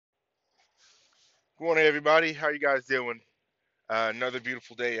Good morning, everybody. How you guys doing? Another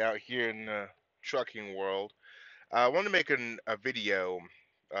beautiful day out here in the trucking world. I want to make a video,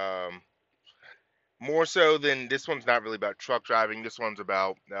 um, more so than this one's not really about truck driving. This one's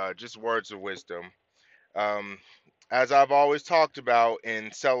about just words of wisdom. Um, as I've always talked about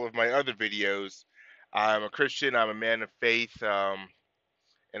in several of my other videos, I'm a Christian. I'm a man of faith, and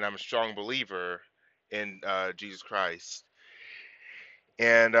I'm a strong believer in Jesus Christ.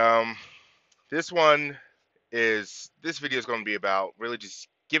 And this one this video is going to be about really just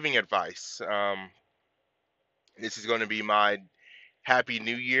giving advice. This is going to be my Happy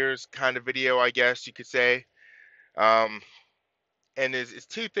New Year's kind of video, I guess you could say. Um, and it's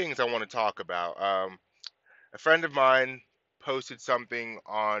two things I want to talk about. A friend of mine posted something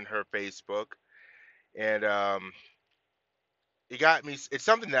on her Facebook, and it got me. It's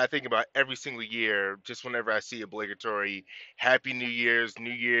something that I think about every single year, just whenever I see obligatory Happy New Year's,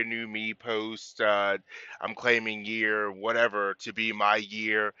 New Year, New Me post. I'm claiming year, whatever, to be my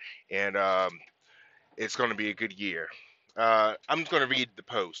year, and it's going to be a good year. I'm just going to read the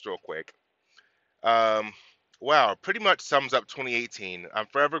post real quick. Um, wow, pretty much sums up 2018. I'm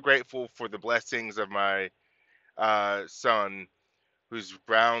forever grateful for the blessings of my son, whose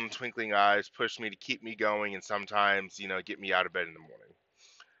brown, twinkling eyes push me to keep me going and sometimes, get me out of bed in the morning.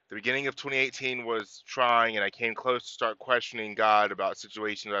 The beginning of 2018 was trying, and I came close to start questioning God about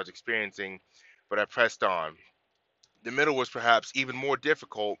situations I was experiencing, but I pressed on. The middle was perhaps even more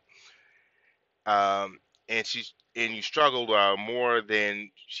difficult, um, and you struggled more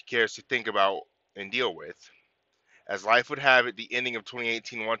than she cares to think about and deal with. As life would have it, the ending of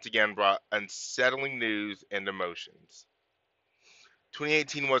 2018 once again brought unsettling news and emotions.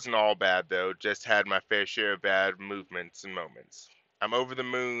 2018 wasn't all bad though, just had my fair share of bad movements and moments. I'm over the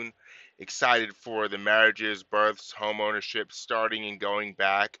moon, excited for the marriages, births, home ownership, starting and going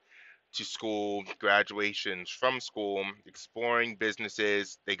back to school, graduations from school, exploring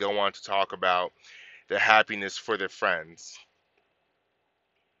businesses they go on to talk about their happiness for their friends.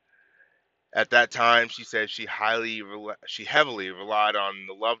 At that time, she said she heavily relied on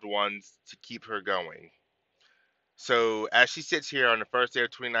the loved ones to keep her going. So as she sits here on the first day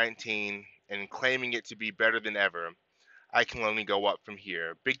of 2019 and claiming it to be better than ever, I can only go up from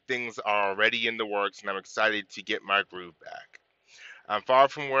here. Big things are already in the works, and I'm excited to get my groove back. I'm far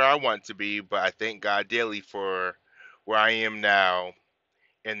from where I want to be, but I thank God daily for where I am now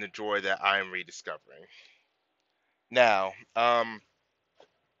and the joy that I am rediscovering. Now, I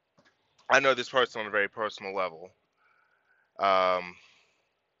know this person on a very personal level. Um,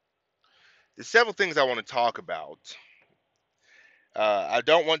 there's several things I want to talk about. I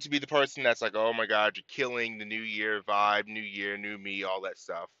don't want to be the person that's like, oh my God, you're killing the New Year vibe, New Year, new me, all that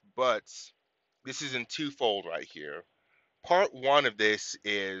stuff. But this is in twofold right here. Part one of this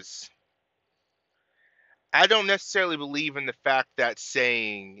is I don't necessarily believe in the fact that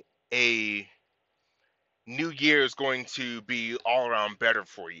saying a new year is going to be all around better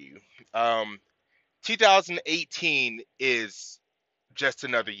for you. Um, 2018 is just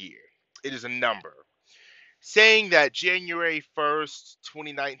another year, it is a number. Saying that January 1st,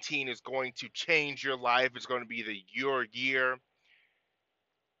 2019 is going to change your life, is going to be your year,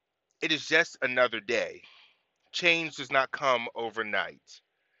 it is just another day. Change does not come overnight.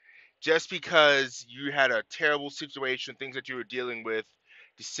 Just because you had a terrible situation, things that you were dealing with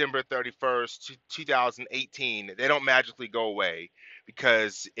December 31st, 2018, they don't magically go away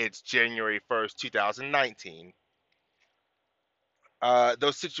because it's January 1st, 2019.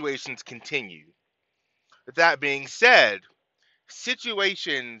 Those situations continue. With that being said,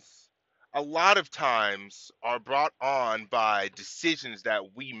 situations a lot of times are brought on by decisions that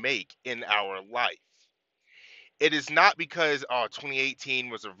we make in our life. It is not because 2018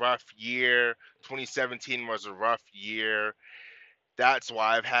 was a rough year, 2017 was a rough year. That's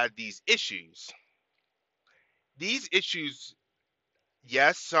why I've had these issues. These issues,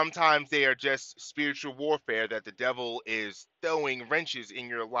 yes, sometimes they are just spiritual warfare that the devil is throwing wrenches in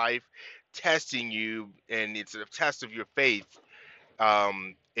your life, testing you, and it's a test of your faith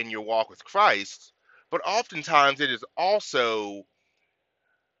in your walk with Christ. But oftentimes it is also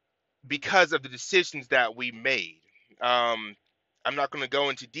because of the decisions that we made. Um, I'm not going to go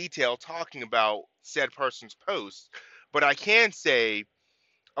into detail talking about said person's post, but I can say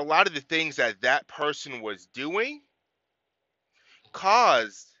a lot of the things that that person was doing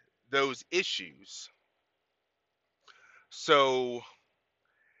caused those issues. So,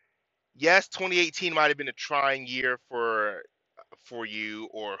 yes, 2018 might have been a trying year for you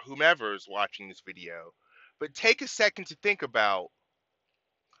or whomever is watching this video, but take a second to think about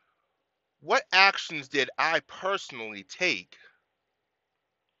what actions did I personally take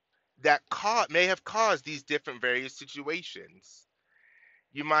that may have caused these different various situations.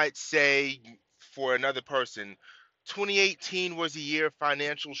 You might say, for another person, 2018 was a year of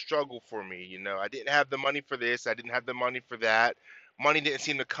financial struggle for me. I didn't have the money for this, I didn't have the money for that. Money didn't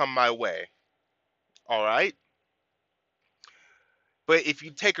seem to come my way. All right. But if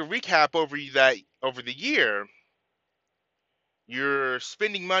you take a recap over the year, you're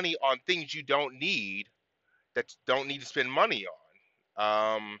spending money on things you don't need, that don't need to spend money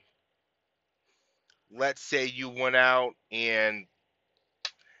on. Let's say you went out and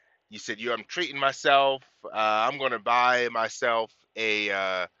you said, I'm treating myself. I'm going to buy myself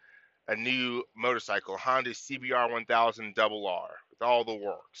a new motorcycle, Honda CBR 1000 double R with all the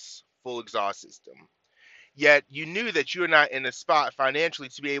works, full exhaust system. Yet you knew that you're not in a spot financially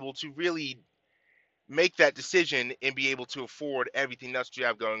to be able to really make that decision and be able to afford everything else you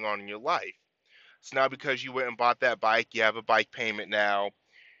have going on in your life. So now, because you went and bought that bike, you have a bike payment now.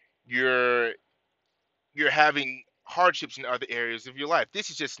 You're you're having hardships in other areas of your life. This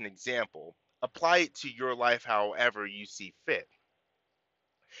is just an example. Apply it to your life however you see fit.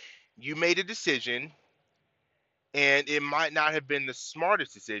 You made a decision, and it might not have been the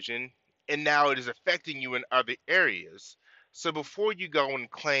smartest decision, and now it is affecting you in other areas. So before you go and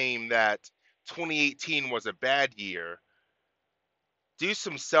claim that 2018 was a bad year, do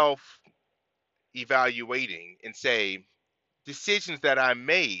some self evaluating and say, decisions that I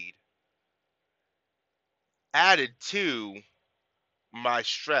made added to my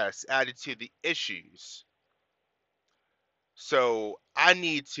stress, added to the issues. So I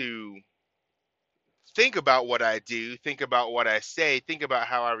need to think about what I do, think about what I say, think about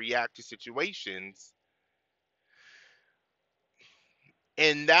how I react to situations,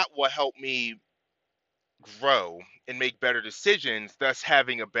 and that will help me grow and make better decisions, thus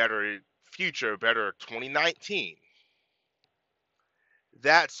having a better future, a better 2019.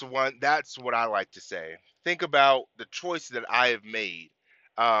 That's what I like to say. Think about the choices that I have made.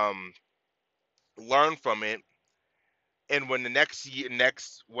 Um, Learn from it, and when the next year,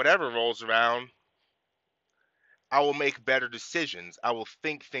 next whatever rolls around, I will make better decisions. I will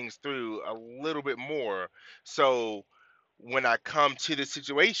think things through a little bit more. So when I come to the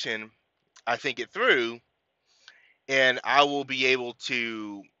situation, I think it through, and I will be able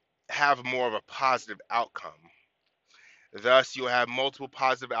to have more of a positive outcome. Thus, you'll have multiple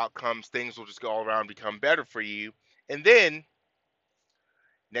positive outcomes. Things will just go all around, become better for you. And then,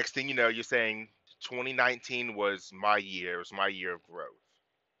 next thing you know, you're saying 2019 was my year. It was my year of growth.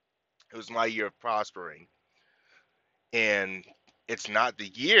 It was my year of prospering. And it's not the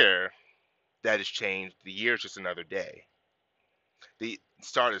year that has changed. The year is just another day. The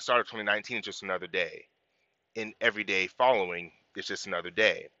start of 2019 is just another day. And every day following is just another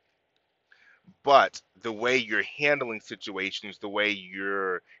day. But the way you're handling situations, the way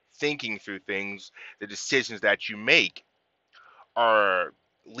you're thinking through things, the decisions that you make are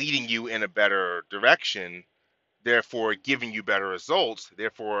leading you in a better direction, therefore giving you better results,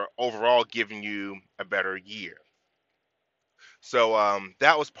 therefore overall giving you a better year. So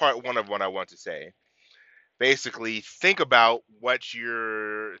that was part one of what I want to say. Basically, think about what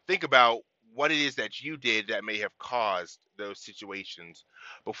it is that you did that may have caused those situations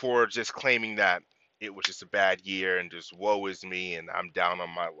before just claiming that it was just a bad year and just woe is me and I'm down on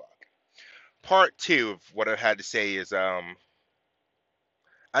my luck. Part two of what I had to say is I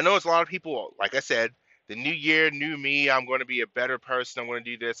know it's a lot of people, like I said, the new year, new me, I'm going to be a better person, I'm going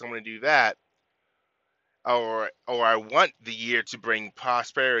to do this, I'm going to do that, or I want the year to bring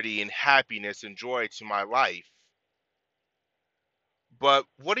prosperity and happiness and joy to my life. But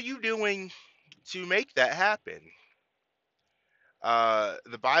what are you doing to make that happen?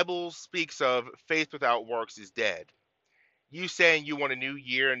 The Bible speaks of faith without works is dead. You saying you want a new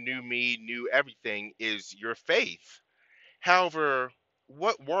year, new me, new everything is your faith. However,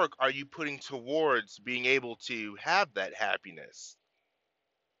 what work are you putting towards being able to have that happiness?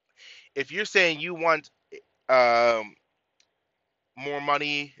 If you're saying you want um, more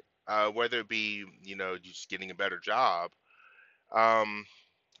money, whether it be just getting a better job, um,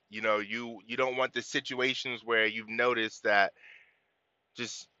 you don't want the situations where you've noticed that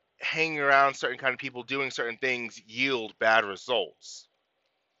just hanging around certain kind of people doing certain things yield bad results.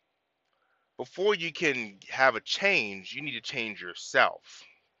 Before you can have a change, you need to change yourself.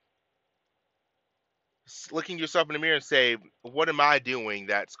 Looking yourself in the mirror and say, what am I doing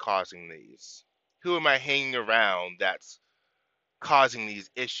that's causing these? Who am I hanging around that's causing these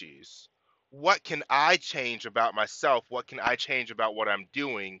issues? What can I change about myself? What can I change about what I'm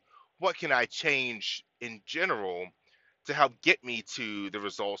doing? What can I change in general to help get me to the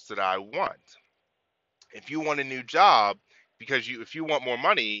results that I want? If you want a new job, because if you want more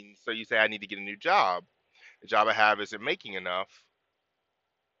money, so you say I need to get a new job. The job I have isn't making enough.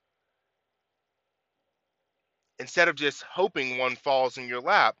 Instead of just hoping one falls in your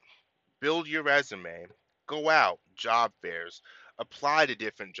lap, build your resume, go out, job fairs, apply to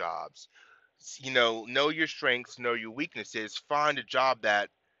different jobs. Know your strengths, know your weaknesses, find a job that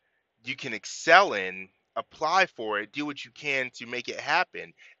you can excel in, apply for it, do what you can to make it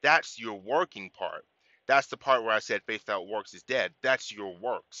happen. That's your working part. That's the part where I said faith without works is dead. That's your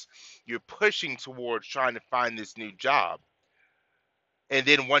works. You're pushing towards trying to find this new job. And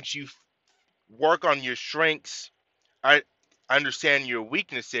then once you work on your strengths, I understand your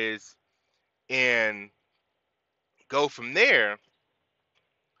weaknesses, and go from there,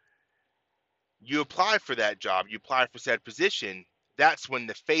 you apply for that job, you apply for said position. That's when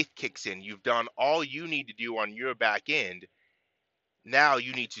the faith kicks in. You've done all you need to do on your back end. Now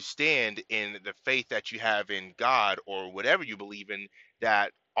you need to stand in the faith that you have in God or whatever you believe in,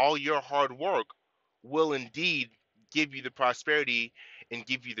 that all your hard work will indeed give you the prosperity and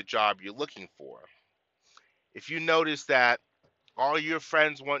give you the job you're looking for. If you notice that all your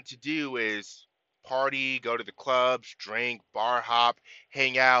friends want to do is party, go to the clubs, drink, bar hop,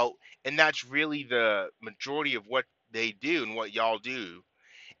 hang out, and that's really the majority of what they do and what y'all do,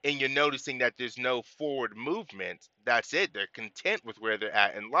 and you're noticing that there's no forward movement, that's it. They're content with where they're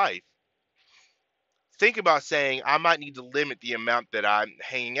at in life. Think about saying, I might need to limit the amount that I'm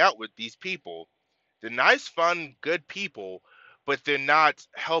hanging out with these people. They're nice, fun, good people, but they're not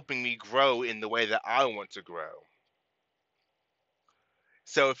helping me grow in the way that I want to grow.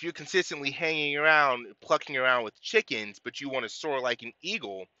 So if you're consistently hanging around, plucking around with chickens, but you want to soar like an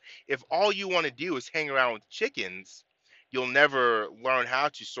eagle, if all you want to do is hang around with chickens, you'll never learn how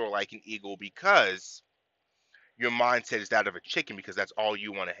to soar like an eagle, because your mindset is that of a chicken, because that's all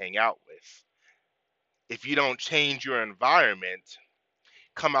you want to hang out with. If you don't change your environment,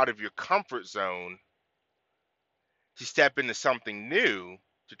 come out of your comfort zone to step into something new,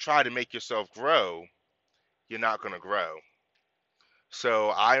 to try to make yourself grow, you're not going to grow. So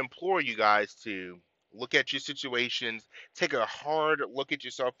I implore you guys to look at your situations, take a hard look at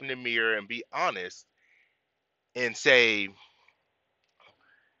yourself in the mirror and be honest and say,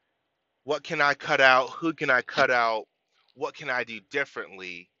 what can I cut out? Who can I cut out? What can I do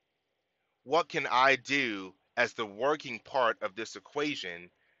differently? What can I do as the working part of this equation,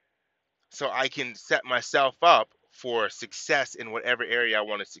 so I can set myself up for success in whatever area I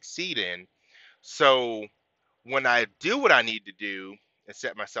want to succeed in? So when I do what I need to do and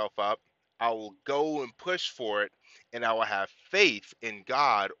set myself up, I will go and push for it, and I will have faith in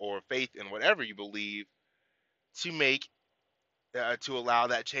God or faith in whatever you believe to make to allow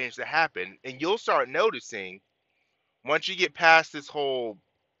that change to happen. And you'll start noticing, once you get past this whole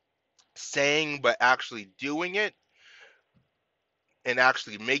saying but actually doing it and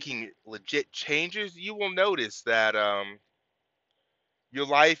actually making legit changes, you will notice that your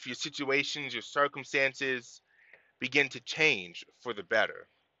life, your situations, your circumstances begin to change for the better.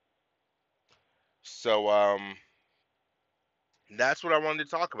 So that's what I wanted to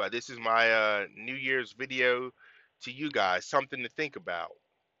talk about. This is my New Year's video to you guys, something to think about.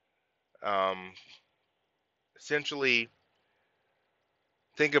 Um, Essentially,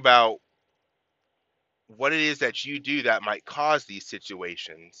 think about what it is that you do that might cause these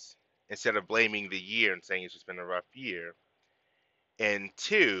situations, instead of blaming the year and saying it's just been a rough year. And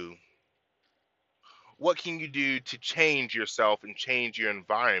two, what can you do to change yourself and change your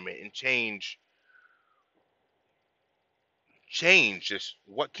environment and change just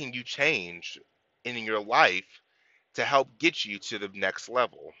what can you change in your life to help get you to the next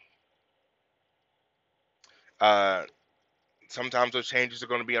level? Uh, Sometimes those changes are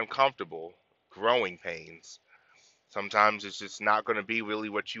going to be uncomfortable, growing pains. Sometimes it's just not going to be really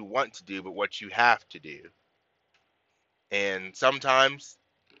what you want to do, but what you have to do. And sometimes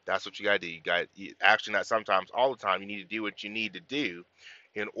that's what you got to do. Actually, not sometimes, all the time, you need to do what you need to do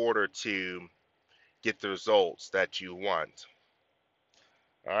in order to get the results that you want.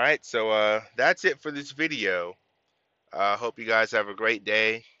 All right, so that's it for this video. I hope you guys have a great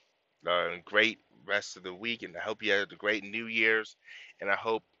day, great rest of the week, and I hope you had a great New Year's. And I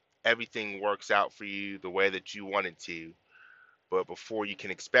hope everything works out for you the way that you want it to. But before you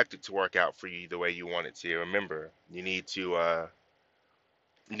can expect it to work out for you the way you want it to, remember, you need to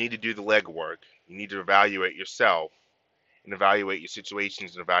do the legwork. You need to evaluate yourself and evaluate your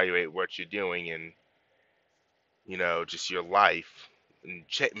situations and evaluate what you're doing and just your life, and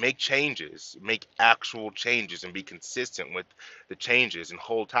make changes, make actual changes, and be consistent with the changes and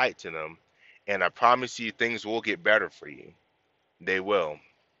hold tight to them. And I promise you, things will get better for you. They will.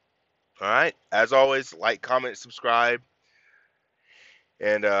 All right. As always, like, comment, subscribe.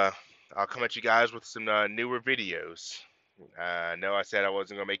 and I'll come at you guys with some newer videos. I know I said I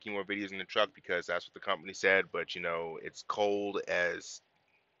wasn't gonna make any more videos in the truck because that's what the company said, but you know it's cold as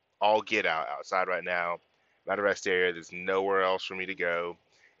all get out outside right now. I'm at a rest area. There's nowhere else for me to go,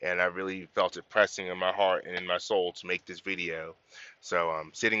 and I really felt it pressing in my heart and in my soul to make this video. So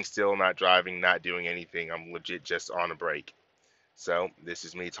I'm sitting still, not driving, not doing anything. I'm legit just on a break. So this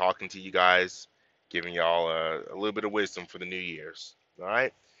is me talking to you guys, giving y'all a little bit of wisdom for the New Year's. All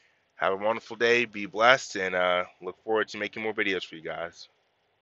right. Have a wonderful day. Be blessed, and look forward to making more videos for you guys.